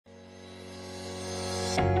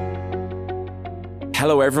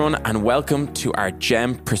Hello everyone and welcome to our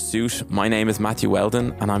gem pursuit. My name is Matthew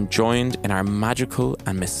Weldon and I'm joined in our magical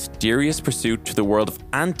and mysterious pursuit to the world of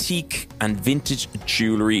antique and vintage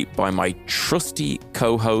jewellery by my trusty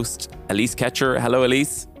co-host Alyce Ketcher. Hello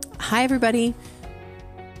Alyce. Hi everybody.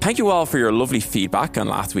 Thank you all for your lovely feedback on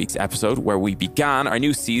last week's episode where we began our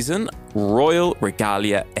new season, Royal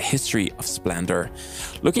Regalia, A History of Splendour,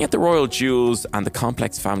 looking at the royal jewels and the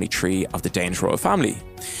complex family tree of the Danish royal family.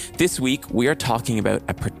 This week, we are talking about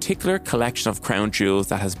a particular collection of crown jewels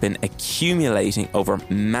that has been accumulating over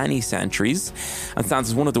many centuries and stands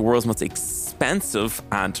as one of the world's most expensive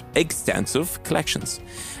and extensive collections.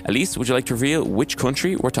 Alyce, would you like to reveal which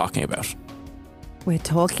country we're talking about? We're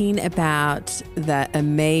talking about the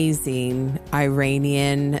amazing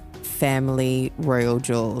Iranian family royal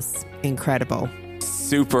jewels. Incredible.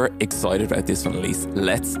 Super excited about this one, Alyce.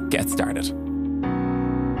 Let's get started.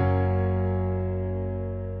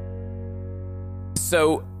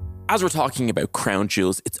 So, as we're talking about crown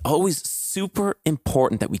jewels, it's always super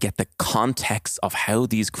important that we get the context of how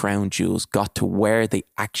these crown jewels got to where they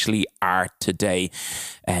actually are today.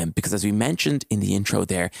 Because as we mentioned in the intro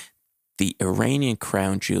there, the Iranian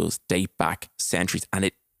crown jewels date back centuries and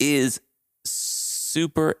it is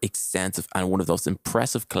super extensive and one of those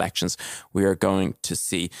impressive collections we are going to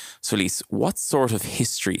see. So Alyce, what sort of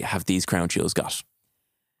history have these crown jewels got?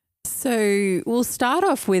 So we'll start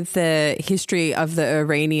off with the history of the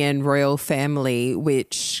Iranian royal family,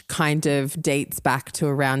 which kind of dates back to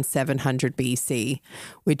around 700 BC,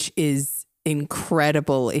 which is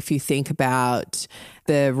incredible if you think about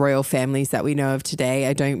the royal families that we know of today.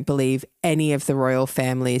 I don't believe any of the royal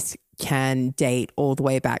families can date all the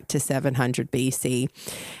way back to 700 BC.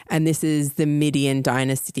 And this is the Median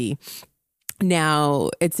dynasty. Now,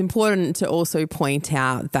 it's important to also point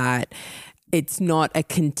out that it's not a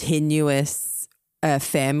continuous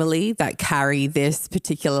family that carry this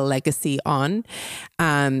particular legacy on.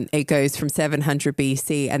 It goes from 700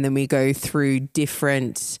 BC and then we go through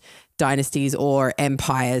different dynasties or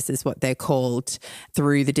empires is what they're called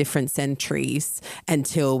through the different centuries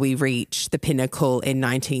until we reach the pinnacle in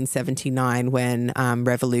 1979 when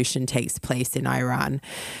revolution takes place in Iran.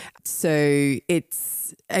 So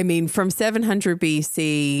from 700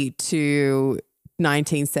 BC to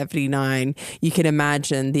 1979, you can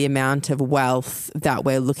imagine the amount of wealth that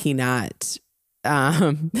we're looking at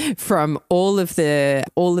from all of the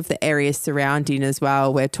areas surrounding as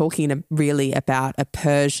well. We're talking really about a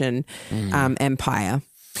Persian empire.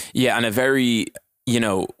 Yeah, and a very,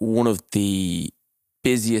 one of the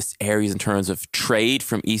busiest areas in terms of trade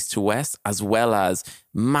from east to west, as well as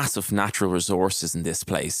massive natural resources in this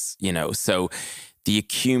place, so the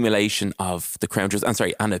accumulation of the crown jewels,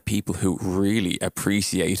 and the people who really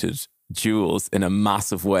appreciated jewels in a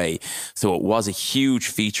massive way. So it was a huge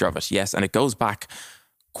feature of it, yes. And it goes back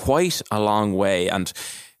quite a long way. And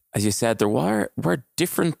as you said, there were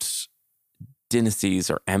different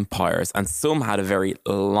dynasties or empires, and some had a very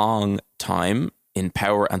long time in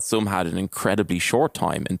power and some had an incredibly short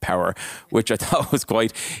time in power, which I thought was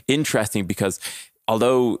quite interesting because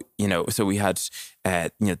although, so we had,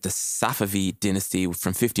 the Safavid dynasty from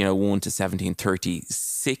 1501 to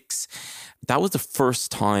 1736. That was the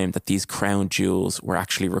first time that these crown jewels were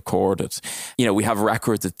actually recorded. We have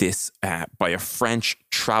records of this by a French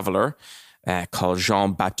traveller called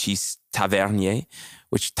Jean-Baptiste Tavernier,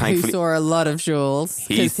 which thankfully... Who saw a lot of jewels.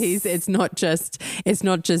 Because it's not just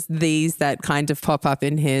these that kind of pop up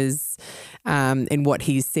in his... in what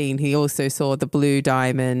he's seen. He also saw the blue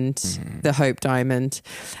diamond, the Hope diamond,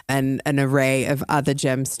 and an array of other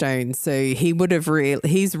gemstones. So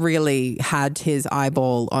he's really had his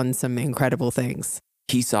eyeball on some incredible things.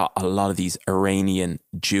 He saw a lot of these Iranian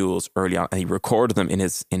jewels early on, and he recorded them in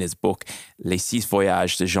his book, Les Six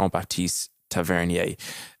Voyages de Jean-Baptiste Tavernier.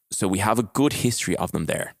 So we have a good history of them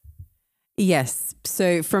there. Yes.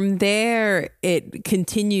 So from there, it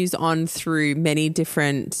continues on through many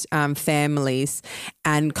different families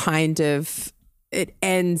and kind of it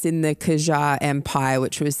ends in the Qajar Empire,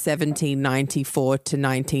 which was 1794 to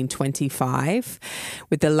 1925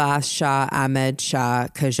 with the last Shah Ahmed Shah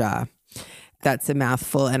Qajar. That's a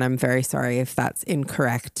mouthful, and I'm very sorry if that's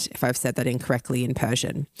incorrect, if I've said that incorrectly in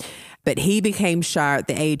Persian. But he became Shah at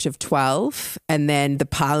the age of 12, and then the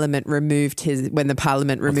parliament removed his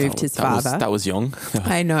father. That was young.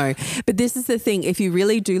 I know. But this is the thing. If you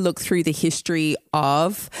really do look through the history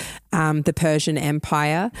of the Persian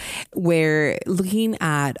Empire, we're looking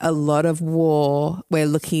at a lot of war. We're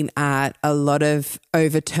looking at a lot of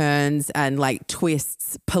overturns and like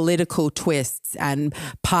twists, political twists and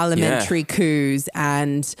parliamentary coups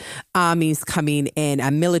and armies coming in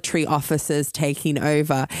and military officers taking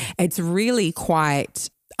over. It's really quite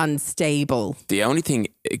unstable. The only thing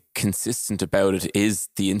consistent about it is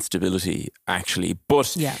the instability, actually.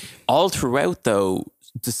 But all throughout, though,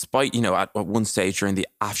 despite, at one stage during the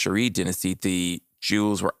Afsharid dynasty, the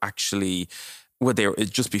jewels were actually, they were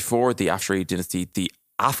just before the Afsharid dynasty, the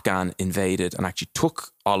Afghan invaded and actually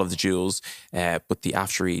took all of the jewels, but the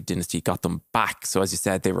Afsharid dynasty got them back. So as you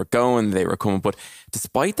said, they were going, they were coming. But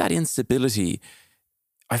despite that instability,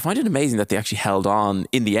 I find it amazing that they actually held on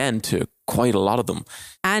in the end to quite a lot of them.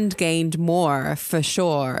 And gained more, for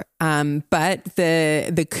sure. But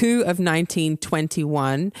the coup of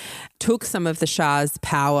 1921 took some of the Shah's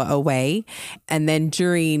power away. And then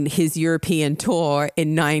during his European tour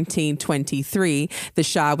in 1923, the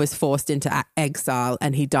Shah was forced into exile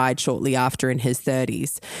and he died shortly after in his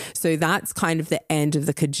 30s. So that's kind of the end of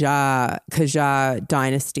the Qajar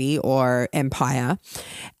dynasty or empire.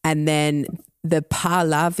 And then the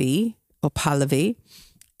Pahlavi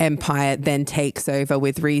Empire then takes over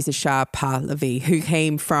with Reza Shah Pahlavi, who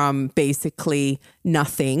came from basically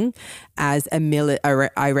nothing as a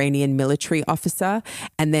Iranian military officer.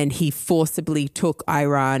 And then he forcibly took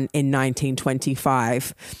Iran in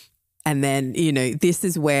 1925. And then, this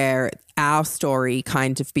is where our story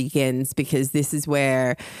kind of begins, because this is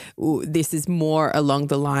more along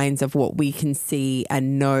the lines of what we can see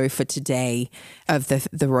and know for today of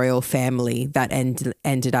the royal family that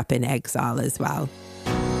ended up in exile as well.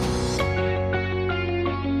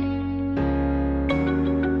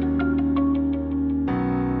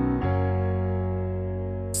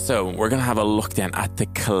 So we're going to have a look then at the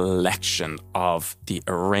collection of the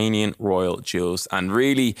Iranian royal jewels. And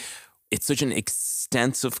really, it's such an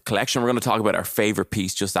extensive collection. We're going to talk about our favourite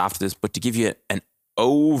piece just after this. But to give you an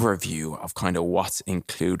overview of kind of what's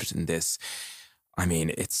included in this, I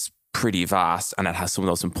mean, it's pretty vast, and it has some of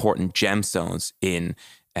those important gemstones in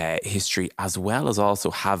history, as well as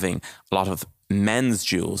also having a lot of men's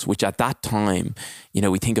jewels, which at that time,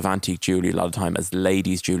 we think of antique jewellery a lot of time as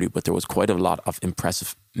ladies' jewellery, but there was quite a lot of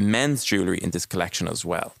impressive men's jewellery in this collection as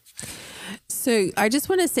well. So I just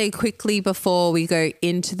want to say quickly before we go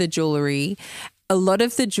into the jewellery, a lot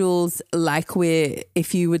of the jewels,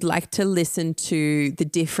 if you would like to listen to the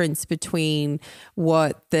difference between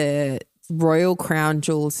what the royal crown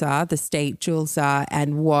jewels are, the state jewels are,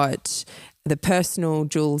 and what the personal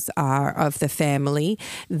jewels are of the family,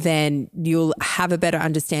 then you'll have a better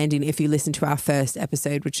understanding if you listen to our first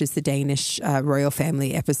episode, which is the Danish royal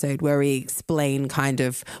family episode, where we explain kind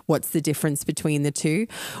of what's the difference between the two.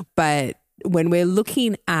 But when we're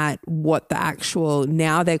looking at what the actual,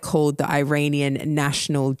 now they're called the Iranian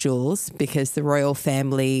National Jewels, because the royal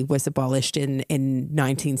family was abolished in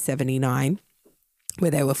 1979. Where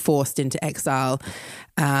they were forced into exile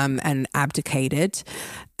and abdicated.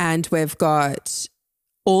 And we've got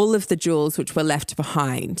all of the jewels which were left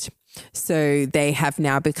behind. So they have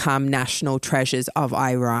now become national treasures of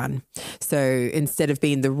Iran. So instead of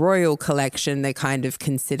being the royal collection, they kind of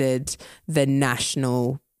considered the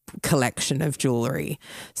national collection of jewellery.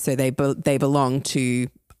 So they belong to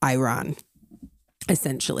Iran,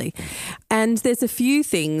 essentially. And there's a few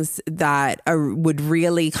things that would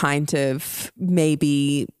really kind of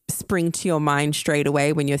maybe spring to your mind straight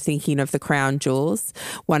away when you're thinking of the crown jewels.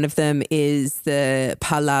 One of them is the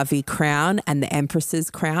Pahlavi crown and the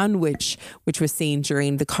Empress's crown, which was seen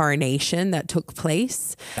during the coronation that took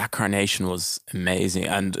place. That coronation was amazing.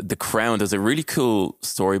 And the crown, there's a really cool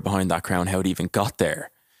story behind that crown, how it even got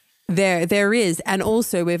there. There is. And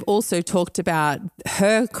also, we've also talked about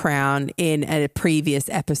her crown in a previous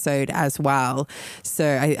episode as well.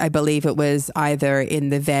 So I believe it was either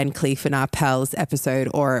in the Van Cleef and Arpels episode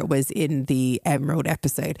or it was in the Emerald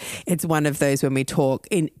episode. It's one of those when we talk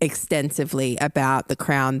extensively about the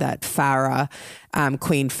crown that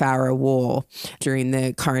Queen Farah wore during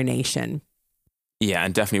the coronation. Yeah,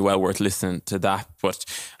 and definitely well worth listening to that. But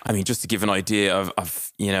I mean, just to give an idea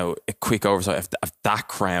of a quick oversight of that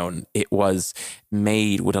crown, it was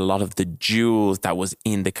made with a lot of the jewels that was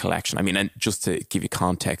in the collection. I mean, and just to give you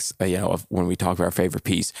context, of when we talk about our favourite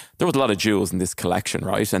piece, there was a lot of jewels in this collection,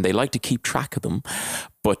 right? And they like to keep track of them.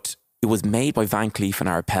 But it was made by Van Cleef and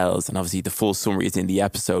Arpels, and obviously the full summary is in the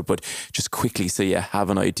episode. But just quickly, so you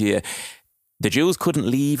have an idea. The jewels couldn't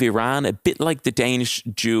leave Iran, a bit like the Danish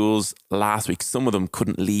jewels last week. Some of them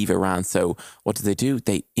couldn't leave Iran. So what did they do?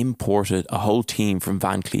 They imported a whole team from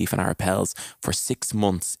Van Cleef and Arpels for 6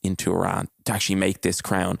 months into Iran to actually make this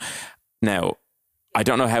crown. Now, I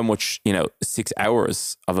don't know how much, 6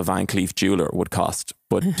 hours of a Van Cleef jeweler would cost,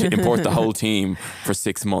 but to import the whole team for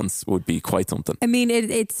 6 months would be quite something. I mean,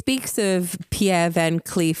 it speaks of Pierre Van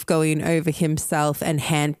Cleef going over himself and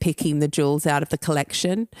handpicking the jewels out of the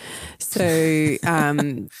collection. So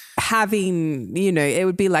having, it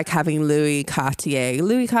would be like having Louis Cartier.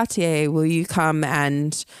 Louis Cartier, will you come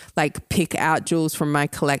and like pick out jewels from my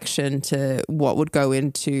collection to what would go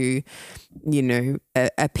into,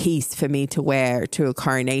 a piece for me to wear to a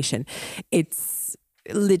coronation? It's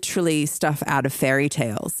literally stuff out of fairy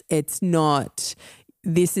tales.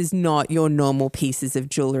 This is not your normal pieces of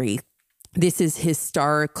jewelry. This is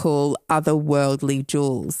historical, otherworldly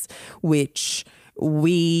jewels, which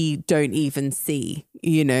we don't even see,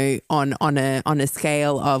 on a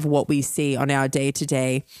scale of what we see on our day to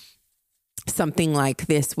day. Something like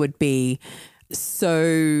this would be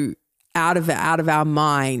so out of our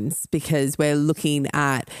minds, because we're looking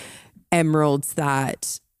at emeralds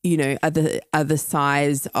that are the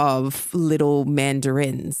size of little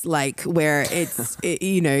mandarins, like where it's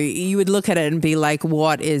you would look at it and be like,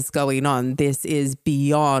 what is going on? This is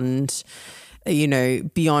beyond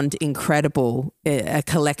incredible, a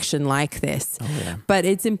collection like this. Oh, yeah. But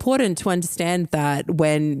it's important to understand that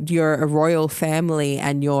when you're a royal family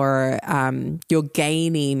and you're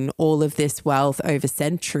gaining all of this wealth over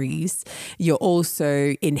centuries, you're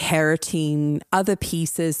also inheriting other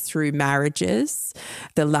pieces through marriages.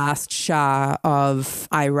 The last Shah of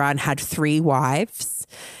Iran had 3 wives,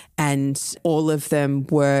 and all of them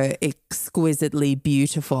were exquisitely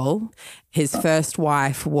beautiful. His first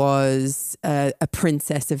wife was a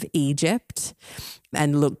princess of Egypt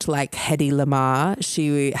and looked like Hedy Lamarr.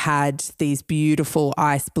 She had these beautiful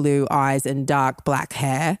ice blue eyes and dark black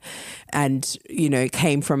hair, and,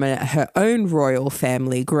 came from her own royal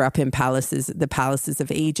family, grew up in the palaces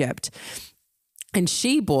of Egypt. And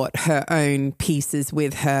she brought her own pieces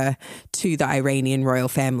with her to the Iranian royal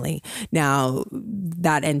family. Now,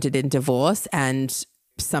 that ended in divorce, and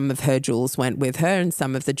some of her jewels went with her and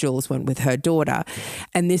some of the jewels went with her daughter.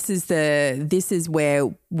 And this is where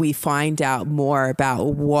we find out more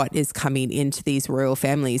about what is coming into these royal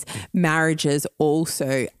families. Marriages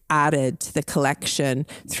also added to the collection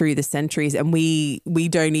through the centuries, and we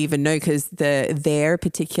don't even know, because their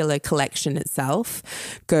particular collection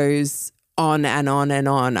itself goes on and on and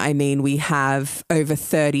on. I mean, we have over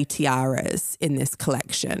 30 tiaras in this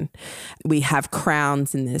collection. We have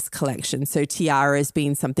crowns in this collection. So tiaras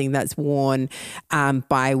being something that's worn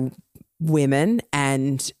by women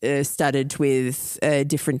and studded with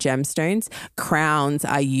different gemstones. Crowns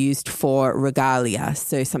are used for regalia,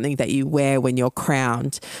 so something that you wear when you're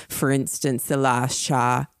crowned. For instance, the last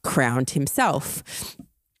Shah crowned himself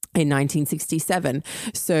in 1967.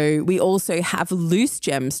 So we also have loose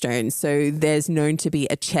gemstones. So there's known to be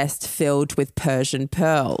a chest filled with Persian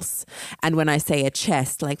pearls. And when I say a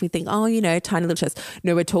chest, like we think, tiny little chest.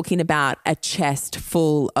 No, we're talking about a chest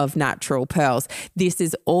full of natural pearls. This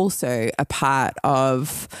is also a part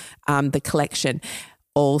of the collection.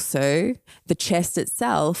 Also, the chest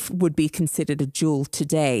itself would be considered a jewel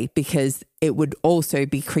today, because it would also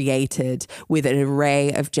be created with an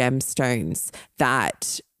array of gemstones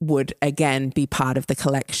that would again be part of the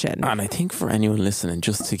collection. And I think for anyone listening,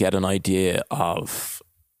 just to get an idea of,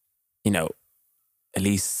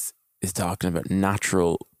 Alyce is talking about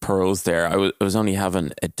natural pearls there. I was only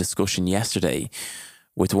having a discussion yesterday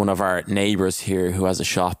with one of our neighbours here who has a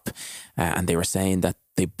shop, and they were saying that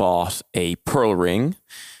they bought a pearl ring,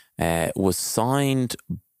 was signed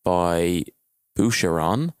by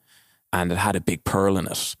Boucheron, and it had a big pearl in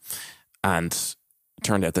it. And it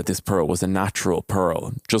turned out that this pearl was a natural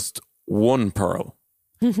pearl, just one pearl.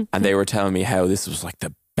 And they were telling me how this was like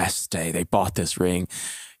the best day. They bought this ring.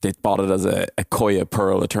 They bought it as a Koya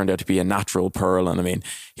pearl. It turned out to be a natural pearl. And I mean,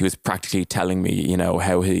 he was practically telling me,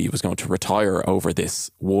 how he was going to retire over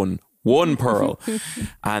this one pearl.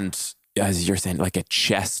 And as you're saying, like a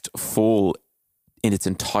chest full in its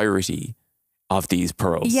entirety of these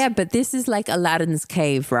pearls. Yeah, but this is like Aladdin's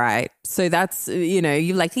cave, right? So that's,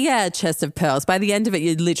 you're like, a chest of pearls. By the end of it,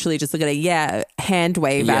 you literally just look at it, hand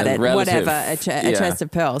wave at it, relative. whatever, a chest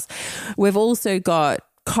of pearls. We've also got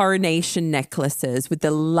coronation necklaces with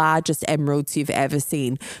the largest emeralds you've ever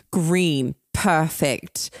seen. Green,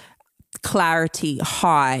 perfect, clarity,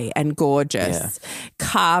 high and gorgeous. Yeah.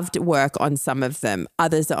 Carved work on some of them.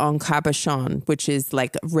 Others are en cabochon, which is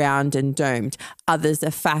like round and domed. Others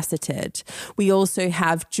are faceted. We also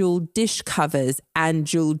have jeweled dish covers and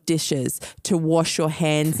jeweled dishes to wash your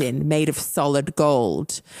hands in, made of solid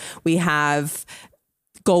gold. We have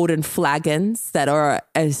golden flagons that are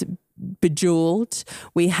as bejeweled.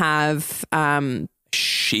 We have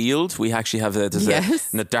shield. We actually have there's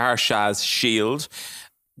Yes. a Nadar Shah's shield,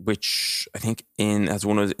 which I think in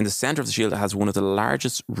the center of the shield, it has one of the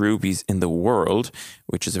largest rubies in the world,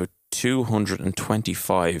 which is about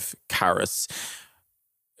 225 carats.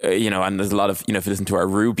 And there's a lot of, if you listen to our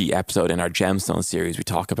ruby episode in our gemstone series, we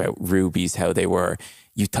talk about rubies, how they were,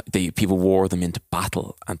 people wore them into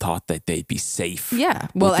battle and thought that they'd be safe. Yeah.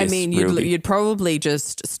 Well, I mean, ruby. you'd probably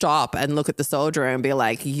just stop and look at the soldier and be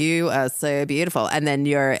like, you are so beautiful. And then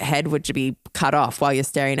your head would be cut off while you're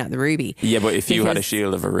staring at the ruby. Yeah, but if you had a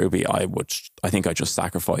shield of a ruby, I think I'd just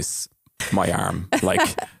sacrifice my arm. Like,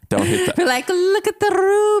 don't hit that. Be like, look at the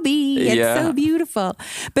ruby. It's Yeah. so beautiful.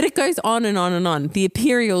 But it goes on and on and on. The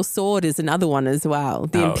imperial sword is another one as well.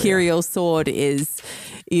 The imperial sword is,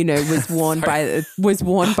 was worn by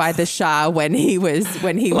the Shah when he was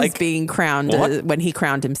being crowned, when he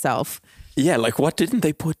crowned himself. Yeah, like what didn't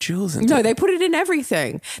they put jewels into? No, they put it in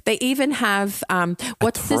everything. They even have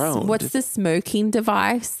what's the smoking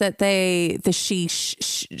device that the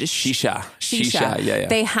Shisha. Yeah.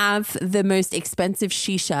 They have the most expensive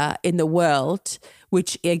shisha in the world,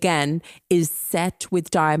 which again is set with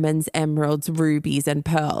diamonds, emeralds, rubies, and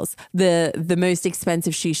pearls. The most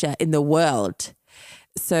expensive shisha in the world.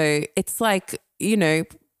 So it's like,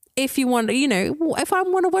 if you want to, if I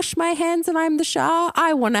want to wash my hands and I'm the Shah,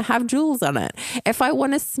 I want to have jewels on it. If I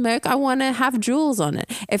want to smoke, I want to have jewels on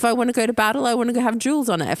it. If I want to go to battle, I want to go have jewels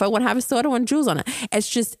on it. If I want to have a sword, I want jewels on it. It's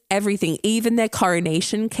just everything. Even their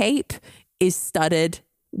coronation cape is studded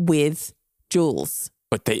with jewels.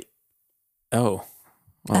 But I wouldn't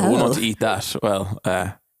want to eat that. Well,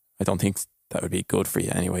 I don't think that would be good for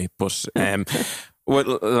you anyway. But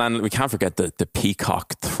well, Lan, we can't forget the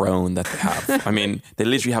peacock throne that they have. I mean, they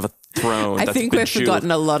literally have a throne. I think we've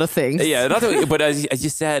forgotten a lot of things. Yeah, but as you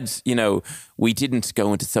said, we didn't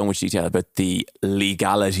go into so much detail about the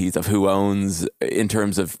legalities of who owns, in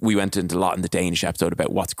terms of, we went into a lot in the Danish episode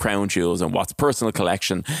about what's crown jewels and what's personal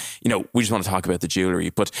collection. We just want to talk about the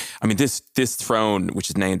jewellery. But I mean, this throne,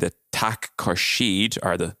 which is named the Tak Khorshid,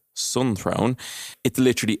 or the Sun Throne, it's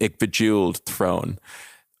literally a bejeweled throne.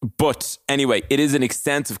 But anyway, it is an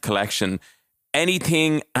extensive collection.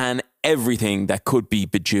 Anything and everything that could be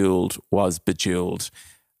bejeweled was bejeweled.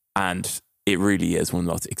 And it really is one of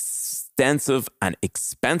the most extensive and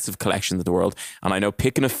expensive collections in the world. And I know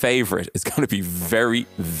picking a favourite is going to be very,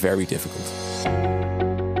 very difficult.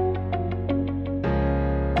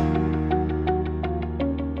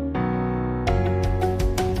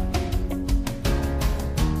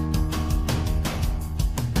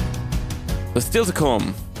 But still to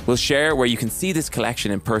come, we'll share where you can see this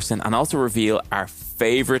collection in person and also reveal our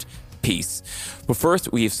favourite piece. But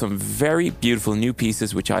first, we have some very beautiful new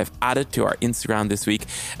pieces which I've added to our Instagram this week.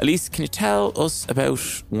 Alyce, can you tell us about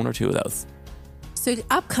one or two of those? So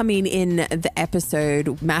upcoming in the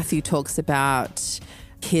episode, Matthew talks about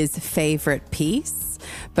his favourite piece,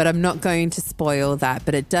 but I'm not going to spoil that,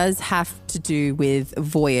 but it does have to do with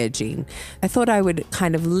voyaging. I thought I would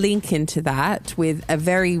kind of link into that with a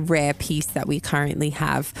very rare piece that we currently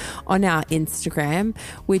have on our Instagram,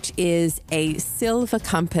 which is a silver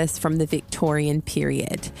compass from the Victorian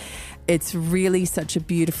period. It's really such a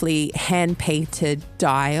beautifully hand-painted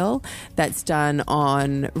dial that's done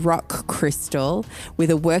on rock crystal with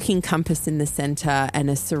a working compass in the center and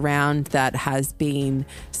a surround that has been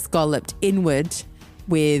scalloped inward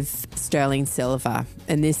with sterling silver.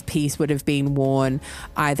 And this piece would have been worn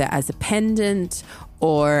either as a pendant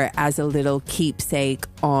or as a little keepsake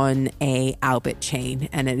on a Albert chain.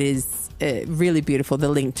 And it is really beautiful. The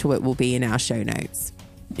link to it will be in our show notes.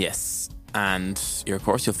 Yes. And of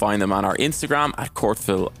course, you'll find them on our Instagram at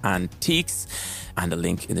Courtville Antiques, and a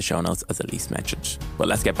link in the show notes, as Alyce mentioned. But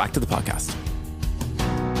let's get back to the podcast.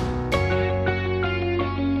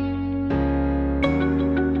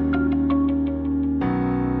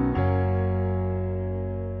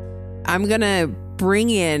 I'm going to bring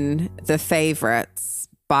in the favorites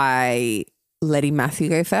by letting Matthew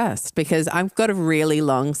go first, because I've got a really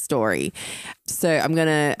long story. So I'm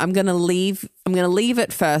gonna leave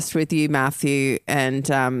it first with you, Matthew, and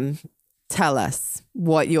tell us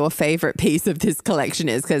what your favorite piece of this collection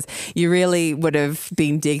is, because you really would have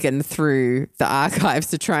been digging through the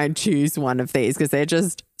archives to try and choose one of these, because they're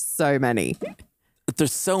just so many.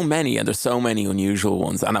 There's so many, and there's so many unusual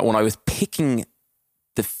ones. And when I was picking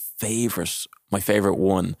my favorite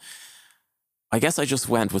one, I guess I just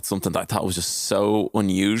went with something that I thought was just so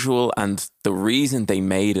unusual. And the reason they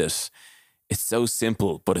made it's so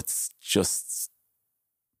simple, but it's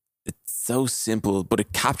so simple, but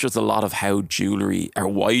it captures a lot of how jewellery, or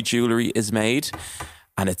why jewellery is made.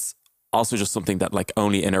 And it's also just something that like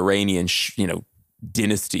only an Iranian,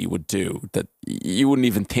 dynasty would do that you wouldn't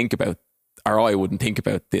even think about, or I wouldn't think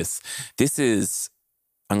about this.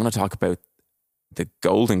 I'm going to talk about the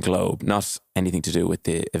Golden Globe, not anything to do with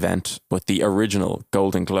the event, but the original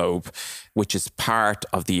Golden Globe, which is part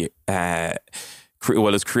of the, it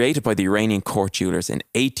was created by the Iranian court jewelers in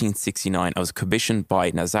 1869. It was commissioned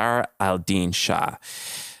by Nazar al-Din Shah.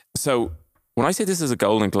 So when I say this is a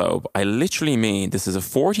Golden Globe, I literally mean this is a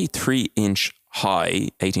 43-inch high,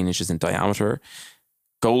 18 inches in diameter,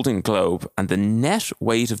 Golden Globe, and the net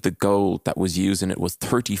weight of the gold that was used in it was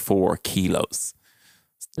 34 kilos.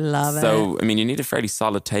 Love it. So, I mean, you need a fairly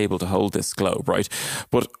solid table to hold this globe, right?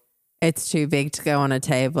 But it's too big to go on a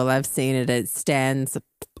table. I've seen it. It stands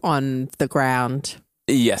on the ground.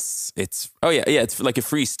 Yes, it's like a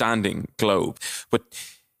freestanding globe. But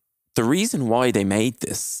the reason why they made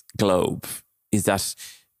this globe is that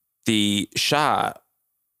the Shah,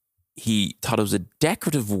 he thought it was a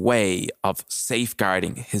decorative way of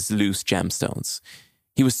safeguarding his loose gemstones.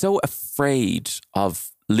 He was so afraid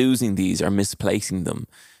of losing these or misplacing them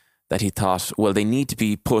that he thought, well, they need to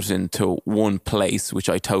be put into one place, which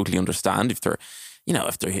I totally understand. If they're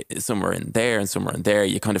somewhere in there and somewhere in there,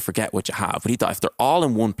 you kind of forget what you have. But he thought if they're all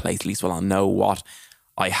in one place, at least I'll know what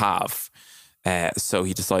I have. So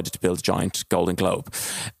he decided to build a giant Golden Globe,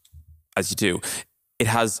 as you do. It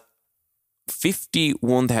has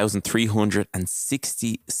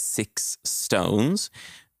 51,366 stones.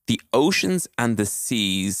 The oceans and the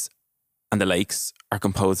seas and the lakes are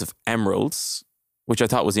composed of emeralds, which I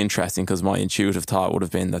thought was interesting because my intuitive thought would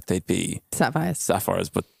have been that they'd be sapphires,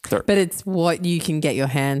 but it's what you can get your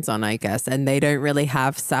hands on, I guess, and they don't really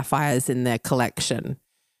have sapphires in their collection.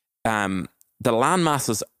 The land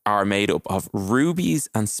masses are made up of rubies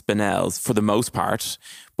and spinels for the most part,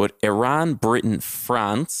 but Iran, Britain,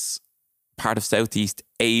 France, part of Southeast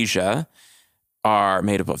Asia are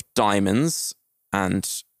made up of diamonds,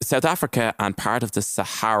 and South Africa and part of the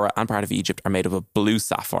Sahara and part of Egypt are made up of blue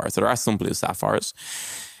sapphires. So there are some blue sapphires.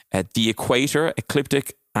 The equator,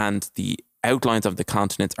 ecliptic, and the outlines of the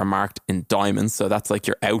continents are marked in diamonds. So that's like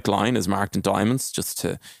your outline is marked in diamonds, just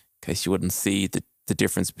in case you wouldn't see the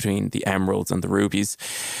difference between the emeralds and the rubies.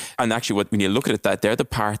 And actually, when you look at it, they're the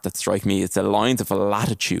part that strike me. It's the lines of a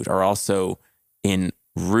latitude are also in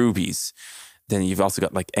rubies. Then you've also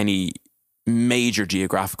got like any major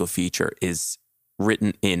geographical feature is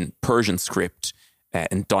written in Persian script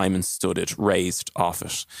and diamond studded raised off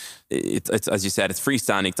it. It's as you said, it's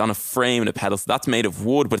freestanding. It's on a frame and a pedal. So that's made of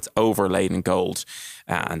wood, but it's overlaid in gold.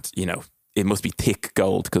 And, it must be thick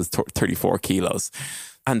gold because 34 kilos.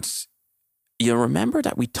 And you'll remember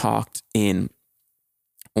that when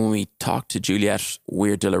we talked to Juliette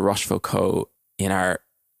Weir de la Rochefoucauld in our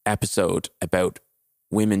episode about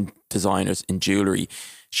women designers in jewellery,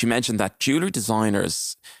 she mentioned that jewellery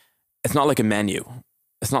designers, it's not like a menu.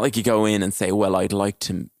 It's not like you go in and say, well, I'd like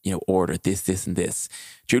to, order this, this, and this.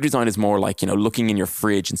 Jewelry design is more like, looking in your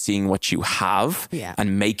fridge and seeing what you have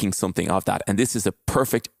and making something of that. And this is a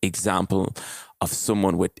perfect example of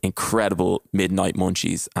someone with incredible midnight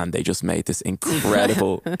munchies, and they just made this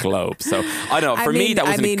incredible globe. So I don't know. For me, that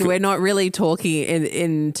was. We're not really talking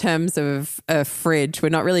in terms of a fridge. We're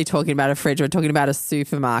not really talking about a fridge. We're talking about a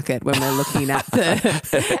supermarket when we're looking at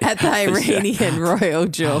the Iranian royal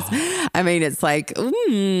jewels. I mean, it's like,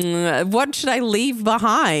 what should I leave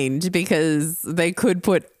behind? Because they could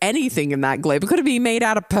put anything in that globe. It could have been made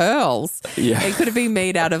out of pearls. Yeah. It could have been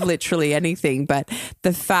made out of literally anything. But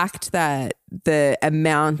the fact that the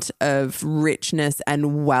amount of richness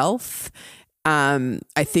and wealth,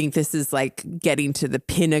 I think this is like getting to the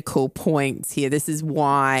pinnacle points here. This is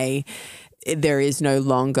why there is no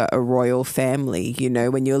longer a royal family.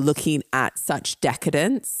 When you're looking at such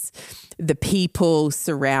decadence, the people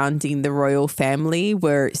surrounding the royal family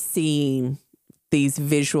were seeing these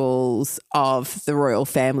visuals of the royal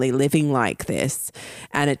family living like this,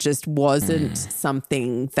 and it just wasn't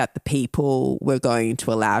something that the people were going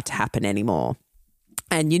to allow to happen anymore.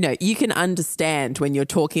 And, you can understand when you're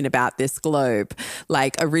talking about this globe,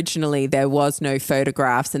 like originally there was no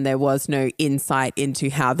photographs and there was no insight into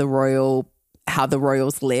how the royals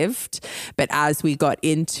lived. But as we got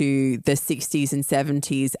into the 60s and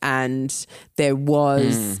 70s and there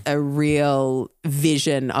was a real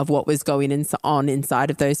vision of what was going on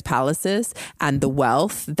inside of those palaces and the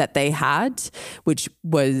wealth that they had, which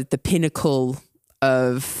was the pinnacle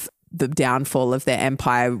of the downfall of their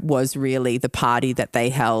empire, was really the party that they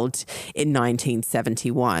held in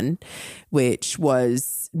 1971, which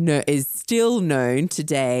is still known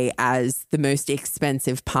today as the most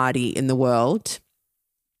expensive party in the world.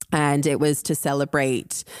 And it was to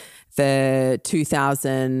celebrate the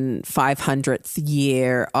 2500th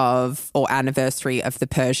year or anniversary of the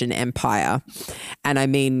Persian Empire. And I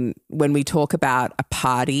mean, when we talk about a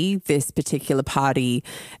party, this particular party,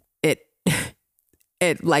 it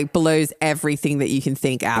like blows everything that you can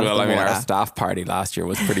think out of the water. Our staff party last year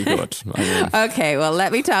was pretty good. Okay, well,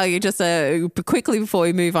 let me tell you just quickly before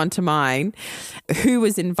we move on to mine, who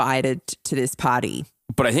was invited to this party.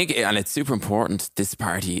 But I think, and it's super important, this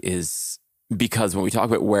party is because when we talk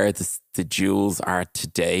about where the jewels are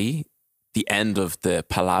today, the end of the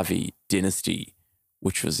Pahlavi dynasty,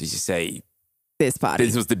 which was, as you say, this party.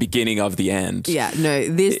 This was the beginning of the end. Yeah, no,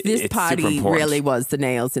 this party really was the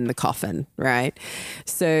nails in the coffin, right?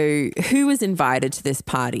 So who was invited to this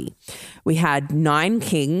party? We had 9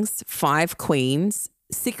 kings, 5 queens,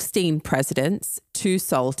 16 presidents, 2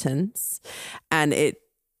 sultans, and it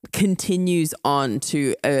continues on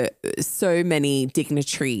to so many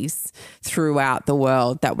dignitaries throughout the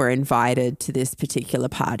world that were invited to this particular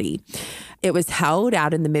party. It was held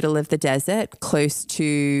out in the middle of the desert, close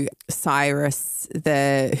to Cyrus,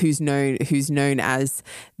 who's known as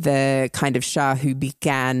the kind of Shah who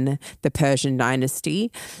began the Persian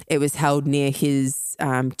dynasty. It was held near his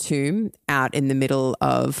tomb out in the middle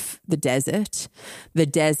of the desert. The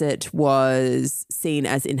desert was seen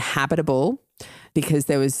as inhabitable because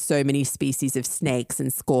there was so many species of snakes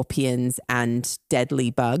and scorpions and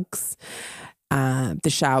deadly bugs. The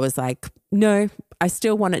Shah was like, no, I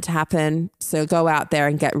still want it to happen. So go out there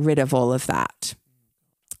and get rid of all of that.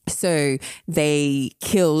 So they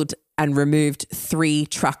killed and removed 3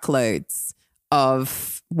 truckloads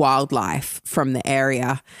of wildlife from the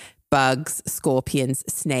area, bugs, scorpions,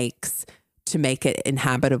 snakes, to make it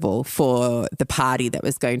inhabitable for the party that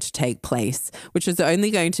was going to take place, which was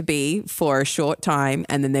only going to be for a short time,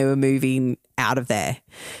 and then they were moving out of there.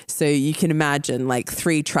 So you can imagine like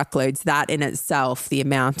 3 truckloads, that in itself, the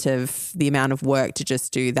amount of work to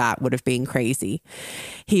just do that would have been crazy.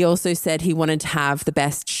 He also said he wanted to have the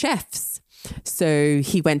best chefs. So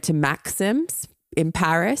he went to Maxim's in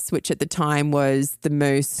Paris, which at the time was the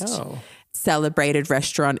most celebrated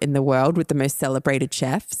restaurant in the world with the most celebrated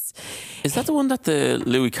chefs. Is that the one that the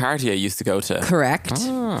Louis Cartier used to go to? Correct.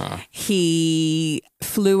 He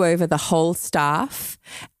flew over the whole staff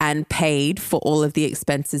and paid for all of the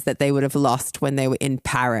expenses that they would have lost when they were in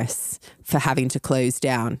Paris for having to close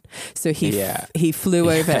down. So he flew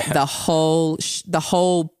over the whole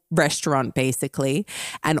restaurant basically,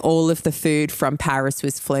 and all of the food from Paris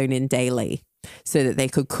was flown in daily so that they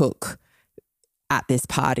could cook at this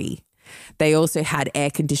party. They also had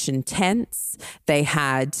air-conditioned tents. They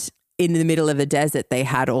had, in the middle of the desert, they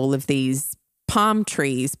had all of these palm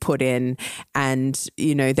trees put in, and,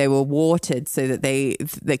 you know, they were watered so that they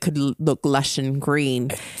could look lush and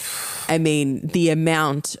green. I mean, the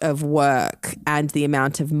amount of work and the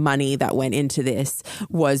amount of money that went into this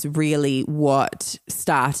was really what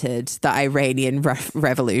started the Iranian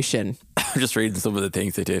Revolution. I'm just reading some of the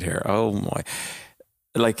things they did here. Oh, my.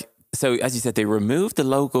 So, as you said, they removed the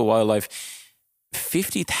local wildlife.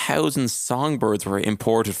 50,000 songbirds were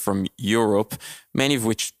imported from Europe, many of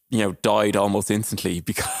which, died almost instantly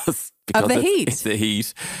because of the heat. It's the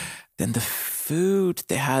heat. Then the food,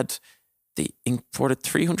 they imported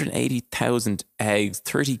 380,000 eggs,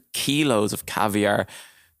 30 kilos of caviar,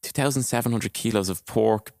 2,700 kilos of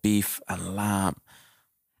pork, beef, and lamb.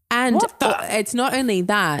 And it's not only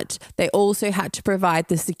that, they also had to provide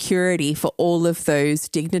the security for all of those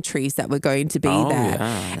dignitaries that were going to be there.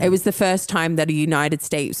 Yeah. It was the first time that a United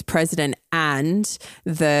States president and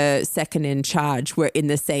the second in charge were in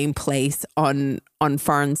the same place on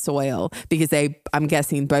foreign soil because I'm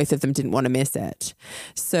guessing both of them didn't want to miss it.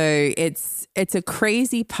 So it's a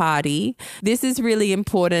crazy party. This is really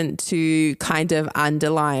important to kind of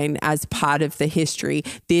underline as part of the history.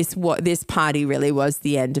 This party really was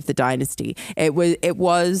the end of the dynasty. It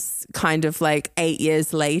was kind of like 8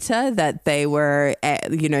 years later that they were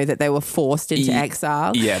forced into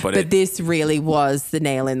exile. Yeah, but this really was the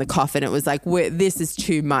nail in the coffin. It was like, this is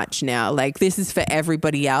too much now. Like, this is for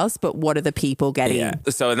everybody else, but what are the people getting? Yeah.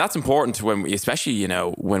 So, and that's important when especially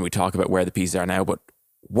when we talk about where the pieces are now, but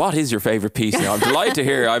what is your favorite piece? I'm delighted to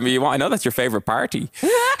hear. I mean, I know that's your favorite party,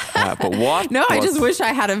 but what? No, I just wish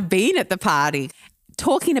I had been at the party.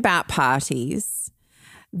 Talking about parties,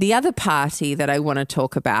 the other party that I want to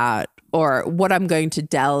talk about, or what I'm going to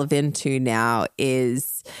delve into now,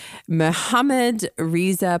 is Mohammad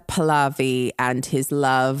Reza Pahlavi and his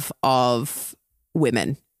love of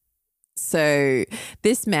women. So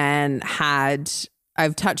this man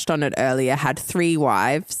I've touched on it earlier, had 3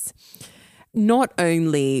 wives. Not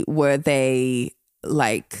only were they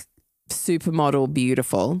like supermodel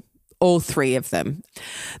beautiful, all three of them.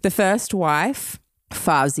 The first wife,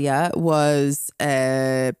 Fawzia, was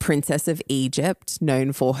a princess of Egypt,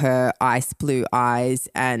 known for her ice blue eyes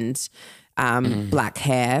and black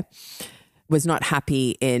hair. Was not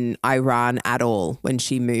happy in Iran at all when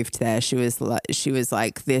she moved there. She was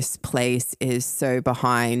like, this place is so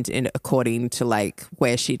behind in according to like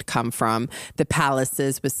where she'd come from. The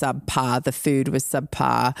palaces were subpar, the food was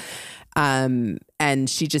subpar, and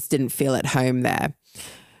she just didn't feel at home there.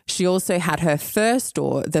 She also had the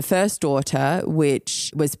first daughter,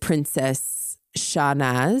 which was Princess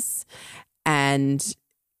Shahnaz, and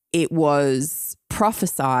it was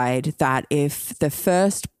prophesied that if the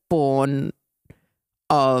firstborn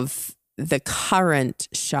of the current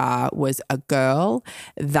Shah was a girl,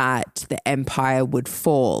 that the empire would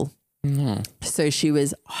fall. So she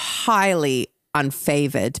was highly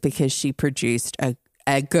unfavored because she produced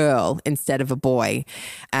a girl instead of a boy.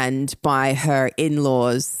 And by her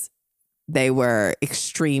in-laws, they were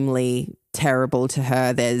extremely terrible to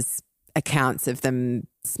her. There's accounts of them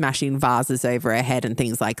smashing vases over her head and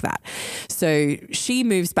things like that. So she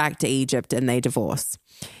moves back to Egypt and they divorce.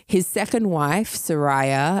 His second wife,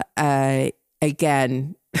 Soraya,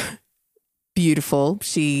 again, beautiful.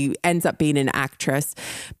 She ends up being an actress,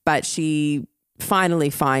 but she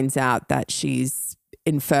finally finds out that she's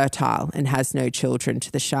infertile and has no children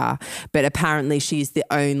to the Shah. But apparently she's the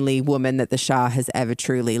only woman that the Shah has ever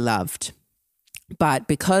truly loved. But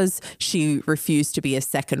because she refused to be a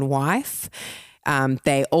second wife,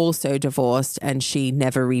 they also divorced, and she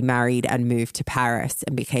never remarried and moved to Paris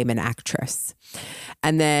and became an actress.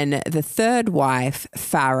 And then the third wife,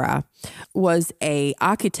 Farah, was an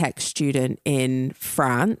architect student in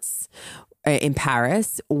France, in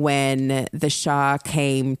Paris, when the Shah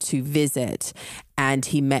came to visit, and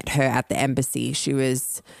he met her at the embassy. She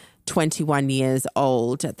was 21 years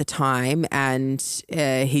old at the time, and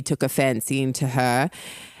he took a fancy to her.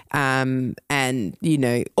 And, you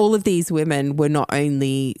know, all of these women were not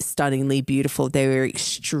only stunningly beautiful, they were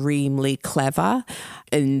extremely clever.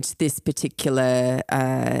 And this particular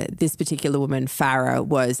woman, Farah,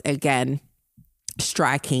 was, again,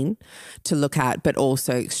 striking to look at, but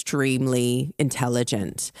also extremely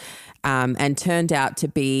intelligent, and turned out to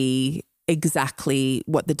be exactly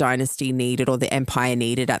what the dynasty needed, or the empire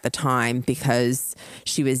needed at the time, because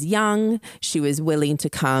she was young, she was willing to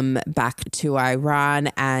come back to Iran,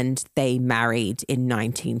 and they married in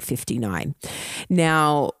 1959.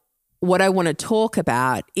 Now, what I want to talk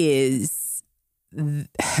about is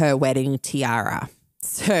her wedding tiara.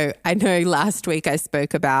 So I know last week I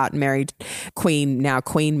spoke about Queen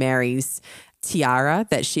Mary's tiara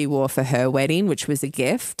that she wore for her wedding, which was a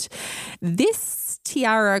gift. This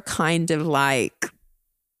tiara kind of like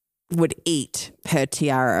would eat her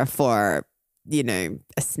tiara for, you know,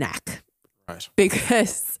 a snack. Right.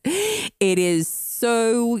 Because it is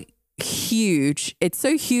so huge. It's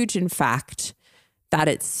so huge, in fact, that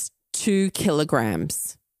it's 2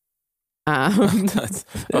 kilograms.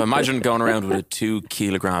 Imagine going around with a 2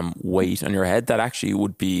 kilogram weight on your head. That actually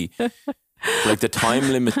would be like the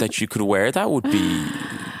time limit that you could wear. That would be...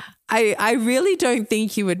 I really don't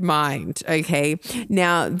think you would mind, okay?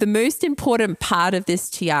 Now, the most important part of this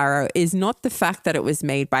tiara is not the fact that it was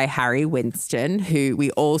made by Harry Winston, who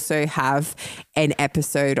we also have an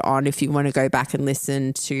episode on if you want to go back and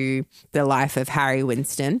listen to the life of Harry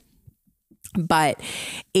Winston. But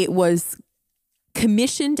it was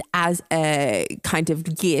commissioned as a kind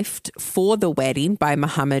of gift for the wedding by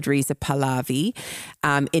Muhammad Reza Pahlavi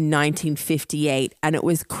in 1958. And it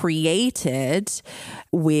was created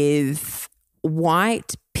with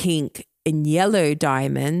white, pink, and yellow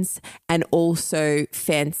diamonds, and also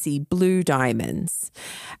fancy blue diamonds.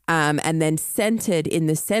 And then centered in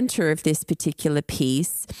the center of this particular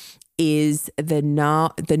piece is the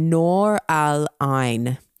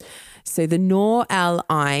Noor-ul-Ain. So the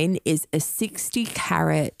Noor-ul-Ain is a 60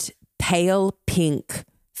 carat pale pink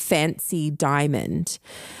fancy diamond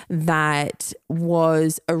that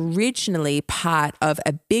was originally part of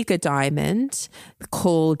a bigger diamond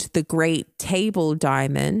called the Great Table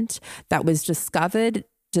Diamond that was discovered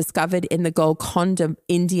in the Golconda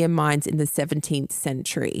Indian mines in the 17th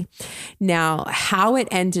century. Now, how it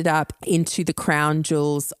ended up into the crown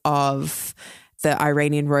jewels of the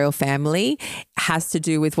Iranian royal family has to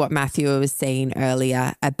do with what Matthew was saying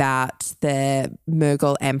earlier about the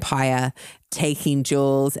Mughal Empire taking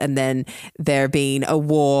jewels, and then there being a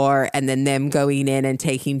war, and then them going in and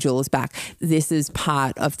taking jewels back. This is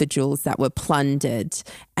part of the jewels that were plundered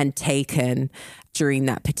and taken during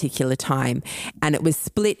that particular time. And it was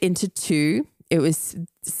split into 2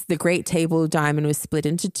 the Great Table diamond was split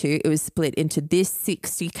into two. It was split into this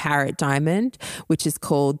 60 carat diamond, which is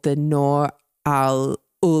called the Noor-ul-Ain,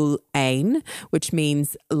 which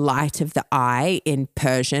means light of the eye in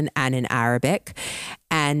Persian and in Arabic.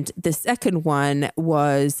 And the second one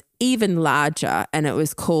was even larger, and it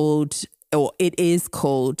is called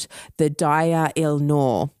the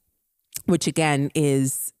Dia-il-Noor, which again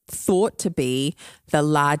is thought to be the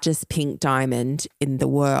largest pink diamond in the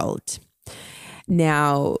world.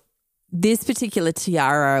 Now, this particular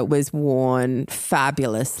tiara was worn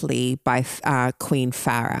fabulously by Queen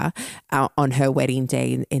Farah on her wedding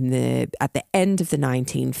day at the end of the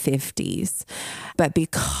 1950s. But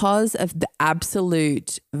because of the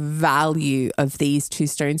absolute value of these two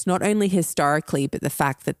stones, not only historically, but the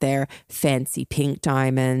fact that they're fancy pink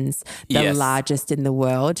diamonds, the largest in the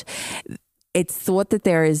world, it's thought that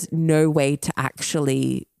there is no way to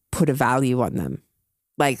actually put a value on them.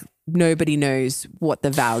 Like, nobody knows what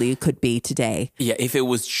the value could be today. Yeah, if it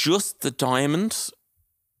was just the diamond,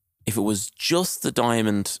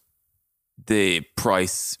 the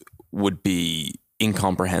price would be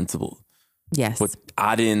incomprehensible. Yes. But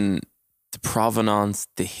add in the provenance,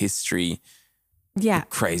 the history. Yeah.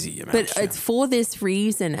 Crazy amount. But it's for this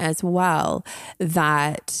reason as well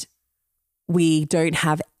that we don't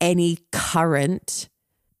have any current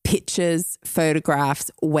pictures, photographs,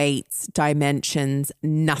 weights, dimensions,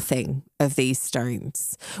 nothing of these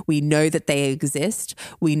stones. We know that they exist.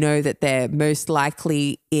 We know that they're most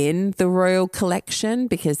likely in the royal collection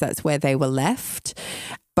because that's where they were left.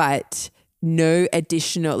 But no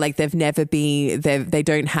additional, like they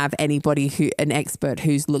don't have anybody an expert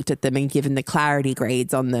who's looked at them and given the clarity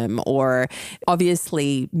grades on them, or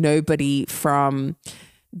obviously nobody from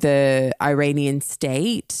the Iranian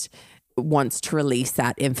state wants to release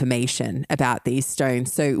that information about these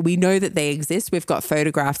stones. So we know that they exist. We've got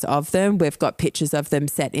photographs of them. We've got pictures of them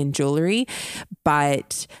set in jewellery.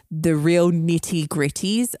 But the real nitty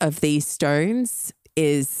gritties of these stones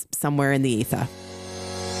is somewhere in the ether.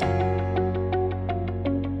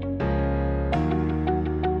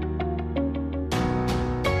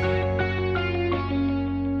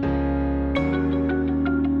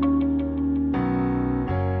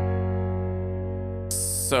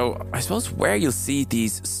 So I suppose where you'll see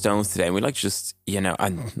these stones today, and we like just,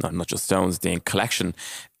 and not just stones, the collection.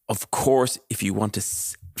 Of course, if you want to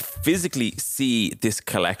physically see this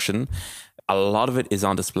collection, a lot of it is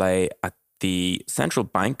on display at the Central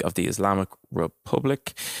Bank of the Islamic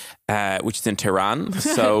Republic, which is in Tehran.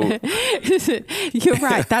 So you're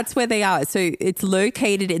right. That's where they are. So it's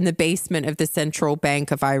located in the basement of the Central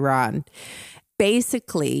Bank of Iran.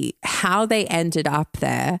 Basically, how they ended up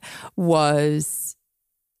there was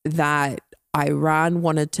that Iran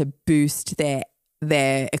wanted to boost their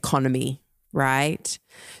economy, right?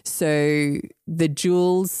 So the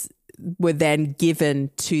jewels were then given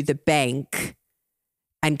to the bank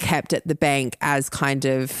and kept at the bank as kind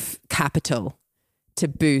of capital to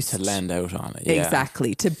boost, to lend out on it. Yeah.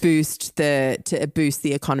 Exactly, to boost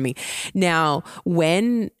the economy. Now,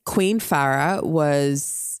 when Queen Farah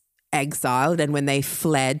was exiled and when they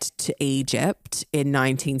fled to Egypt in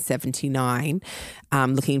 1979,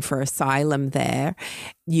 looking for asylum there,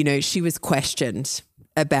 she was questioned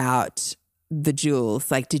about the jewels.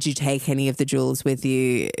 Like, did you take any of the jewels with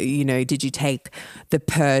you? Did you take the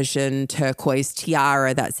Persian turquoise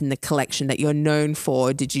tiara that's in the collection that you're known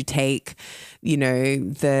for? Did you take,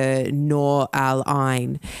 the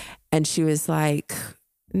Noor-ul-Ain? And she was like,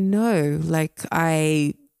 no, like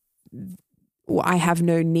I have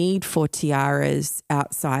no need for tiaras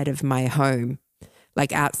outside of my home,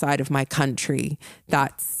 like outside of my country.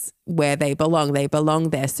 That's where they belong. They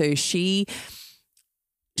belong there. So she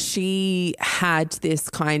had this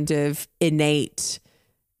kind of innate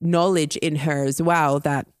knowledge in her as well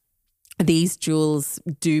that these jewels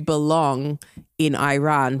do belong in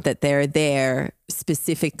Iran, that they're there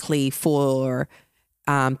specifically for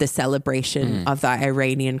the celebration of the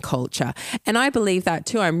Iranian culture. And I believe that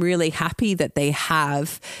too. I'm really happy that they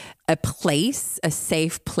have a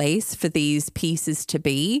safe place for these pieces to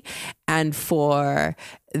be, and for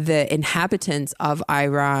the inhabitants of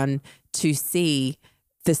Iran to see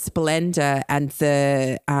the splendor and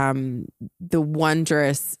the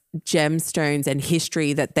wondrous gemstones and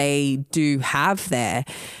history that they do have there.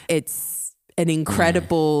 It's an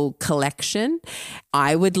incredible collection.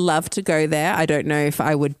 I would love to go there. I don't know if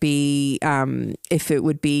I would be, if it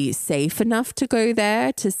would be safe enough to go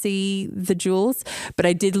there to see the jewels. But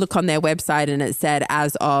I did look on their website and it said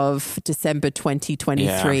as of December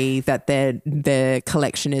 2023 that the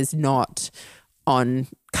collection is not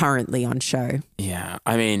currently on show. Yeah.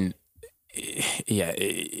 I mean, Yeah,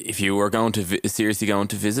 if you were going to seriously going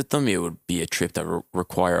to visit them, it would be a trip that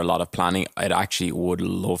require a lot of planning. I'd actually would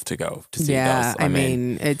love to go to see those. I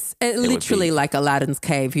mean, it's literally like Aladdin's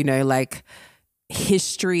cave, you know, like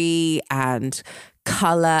history and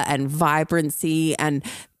color and vibrancy and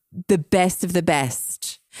the best of the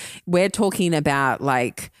best. We're talking about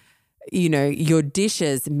like, you know, your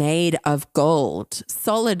dishes made of gold,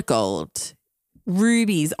 solid gold,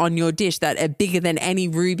 rubies on your dish that are bigger than any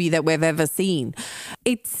ruby that we've ever seen.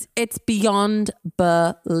 It's beyond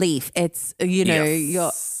belief. It's, you know,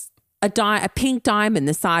 you're a pink diamond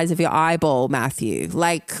the size of your eyeball, Matthew.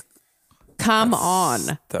 Like, come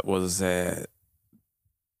on. That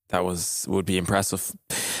would be impressive.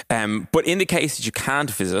 But in the case that you can't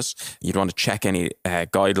visit, you'd want to check any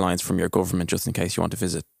guidelines from your government just in case you want to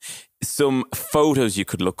visit. Some photos you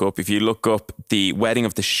could look up. If you look up the wedding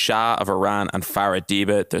of the Shah of Iran and Farah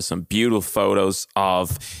Diba, there's some beautiful photos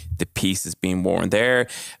of the pieces being worn there.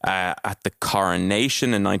 At the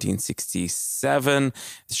coronation in 1967,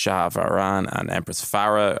 the Shah of Iran and Empress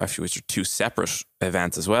Farah, actually, which are two separate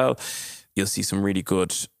events as well. You'll see some really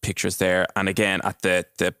good pictures there. And again, at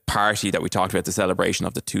the party that we talked about, the celebration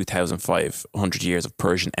of the 2,500 years of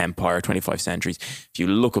Persian Empire, 25 centuries. If you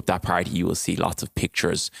look up that party, you will see lots of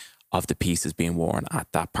pictures of the pieces being worn at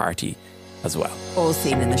that party as well. All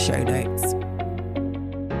seen in the show notes.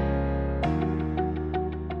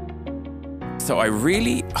 So I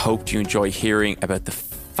really hoped you enjoy hearing about the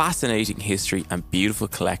fascinating history and beautiful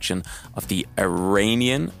collection of the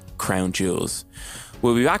Iranian Crown Jewels.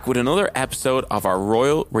 We'll be back with another episode of our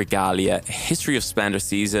Royal Regalia History of Splendour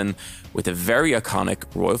season with a very iconic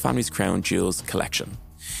Royal Family's Crown Jewels collection.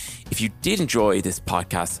 If you did enjoy this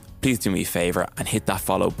podcast, please do me a favour and hit that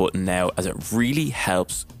follow button now, as it really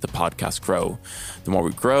helps the podcast grow. The more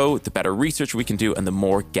we grow, the better research we can do and the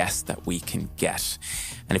more guests that we can get.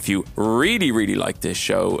 And if you really, really like this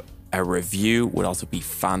show, a review would also be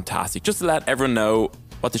fantastic, just to let everyone know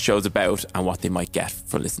what the show's about and what they might get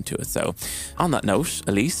for listening to it. So on that note,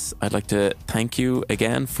 Alyce, I'd like to thank you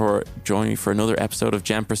again for joining me for another episode of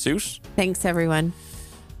Gem Pursuit. Thanks, everyone.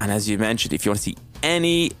 And as you mentioned, if you want to see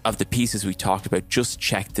any of the pieces we talked about, just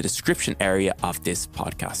check the description area of this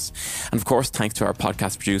podcast. And of course, thanks to our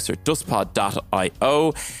podcast producer,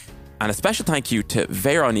 dustpod.io. And a special thank you to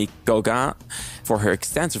Véronique Gauguin for her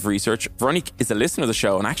extensive research. Véronique is a listener of the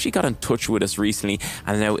show and actually got in touch with us recently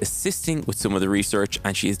and is now assisting with some of the research,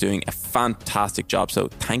 and she is doing a fantastic job. So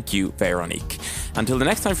thank you, Véronique. Until the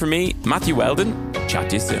next time, from me, Matthew Weldon, chat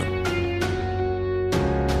to you soon.